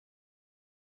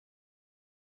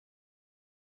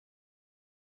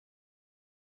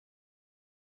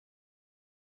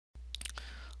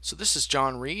So this is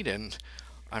John Reed, and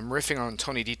I'm riffing on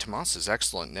Tony D. Thomas's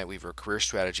excellent NetWeaver career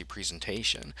strategy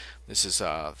presentation. This is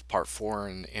part four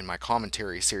in my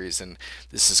commentary series, and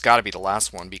this has got to be the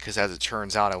last one because, as it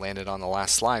turns out, I landed on the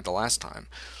last slide the last time,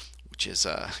 which is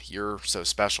 "You're so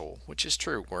special," which is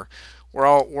true. We're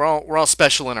all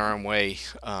special in our own way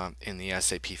in the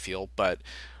SAP field, but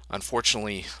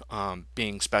unfortunately,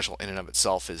 being special in and of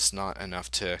itself is not enough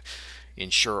to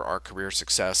ensure our career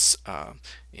success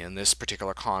in this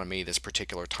particular economy, this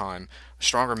particular time.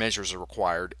 Stronger measures are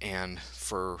required, and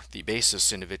for the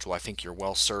basis individual, I think you're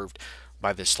well served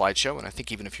by this slideshow. And I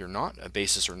think even if you're not a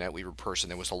basis or NetWeaver person,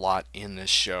 there was a lot in this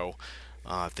show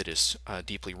that is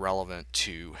deeply relevant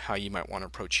to how you might want to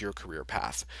approach your career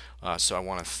path. So I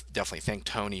want to definitely thank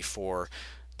Tony for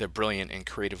the brilliant and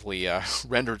creatively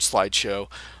rendered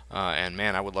slideshow. And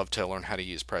man, I would love to learn how to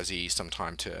use Prezi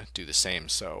sometime to do the same.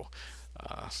 So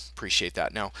appreciate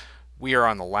that. Now, we are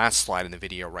on the last slide in the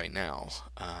video right now,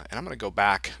 and I'm going to go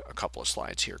back a couple of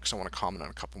slides here because I want to comment on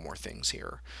a couple more things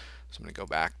here. So I'm going to go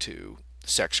back to the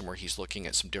section where he's looking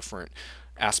at some different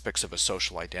aspects of a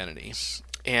social identity.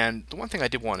 And the one thing I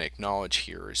did want to acknowledge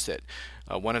here is that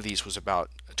one of these was about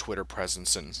a Twitter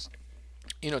presence. And,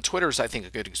 Twitter is, I think,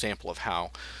 a good example of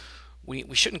how we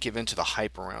shouldn't give in to the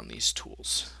hype around these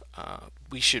tools.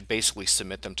 We should basically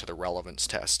submit them to the relevance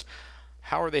test.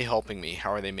 How are they helping me?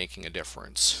 How are they making a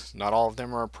difference? Not all of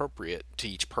them are appropriate to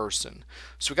each person.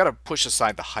 So we got to push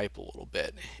aside the hype a little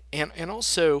bit. And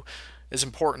also, as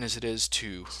important as it is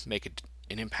to make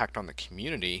an impact on the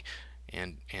community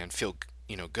and feel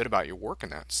good about your work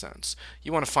in that sense,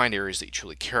 you want to find areas that you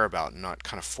truly care about and not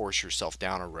kind of force yourself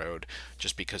down a road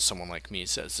just because someone like me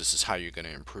says this is how you're going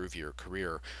to improve your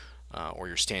career or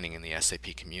you're standing in the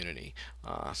SAP community.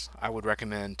 I would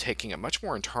recommend taking it much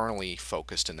more internally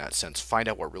focused in that sense. Find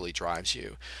out what really drives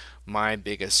you. My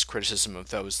biggest criticism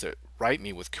of those that write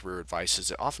me with career advice is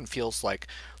it often feels like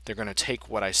they're going to take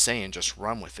what I say and just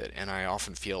run with it. And I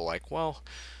often feel like, well,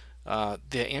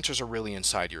 the answers are really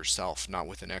inside yourself, not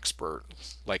with an expert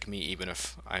like me, even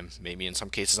if I'm maybe in some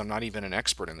cases I'm not even an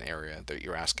expert in the area that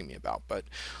you're asking me about. But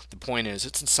the point is,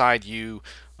 it's inside you.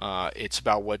 It's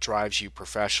about what drives you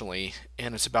professionally,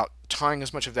 and it's about tying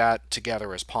as much of that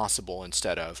together as possible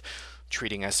instead of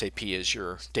treating SAP as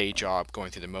your day job,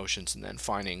 going through the motions, and then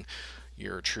finding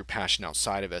your true passion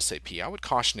outside of SAP. I would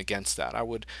caution against that. I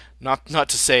would not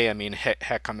to say, I mean,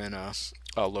 heck, I'm in a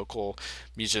local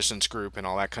musicians group and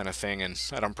all that kind of thing, and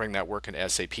I don't bring that work into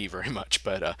SAP very much.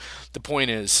 But the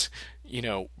point is,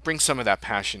 bring some of that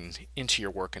passion into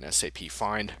your work in SAP.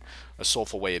 Find a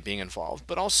soulful way of being involved,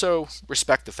 but also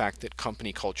respect the fact that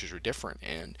company cultures are different,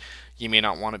 and you may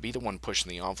not want to be the one pushing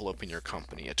the envelope in your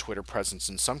company. A Twitter presence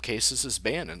in some cases is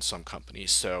banned in some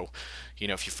companies, so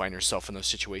if you find yourself in those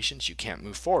situations, you can't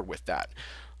move forward with that.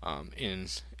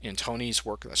 In Tony's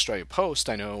work at Australia Post,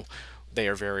 I know they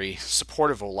are very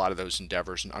supportive of a lot of those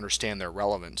endeavors and understand their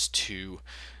relevance to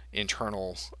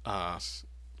internal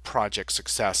project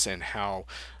success and how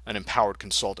an empowered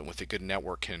consultant with a good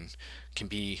network can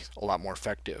be a lot more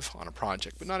effective on a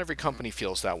project. But not every company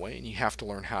feels that way, and you have to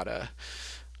learn how to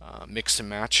mix and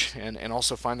match and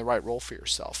also find the right role for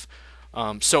yourself.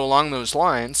 So along those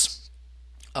lines,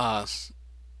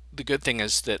 the good thing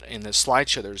is that in this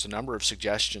slideshow there's a number of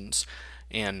suggestions,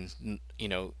 and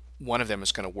one of them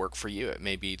is going to work for you. It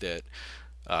may be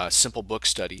that simple book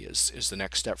study is the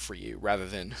next step for you rather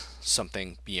than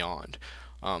something beyond.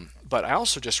 But I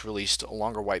also just released a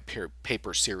longer white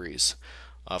paper series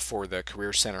for the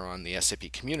Career Center on the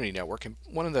SAP Community Network. And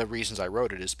one of the reasons I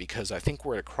wrote it is because I think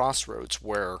we're at a crossroads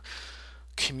where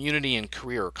community and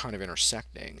career are kind of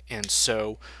intersecting. And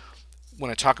so when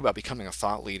I talk about becoming a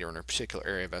thought leader in a particular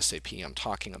area of SAP, I'm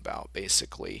talking about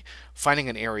basically finding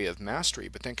an area of mastery,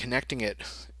 but then connecting it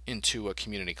into a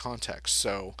community context.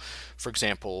 So, for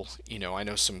example, I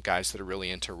know some guys that are really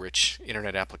into rich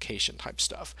internet application type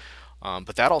stuff,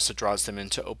 but that also draws them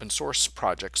into open source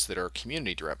projects that are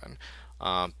community driven.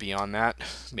 Beyond that,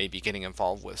 maybe getting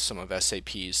involved with some of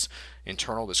SAP's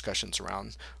internal discussions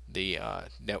around the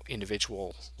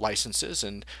individual licenses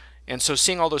and so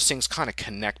seeing all those things kind of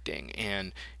connecting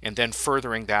and then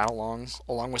furthering that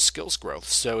along with skills growth.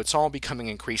 So it's all becoming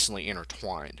increasingly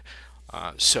intertwined.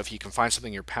 So if you can find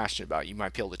something you're passionate about, you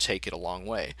might be able to take it a long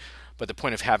way. But the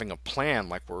point of having a plan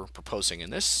like we're proposing in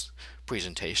this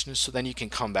presentation is so then you can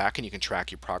come back and you can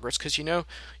track your progress, because you're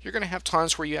going to have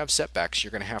times where you have setbacks.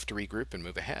 You're going to have to regroup and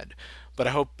move ahead. But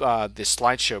I hope this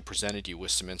slideshow presented you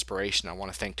with some inspiration. I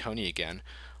want to thank Tony again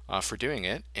for doing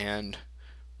it. And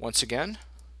once again,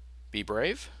 be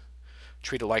brave,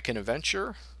 treat it like an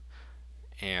adventure,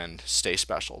 and stay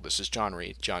special. This is John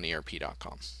Reed,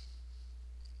 johnerp.com.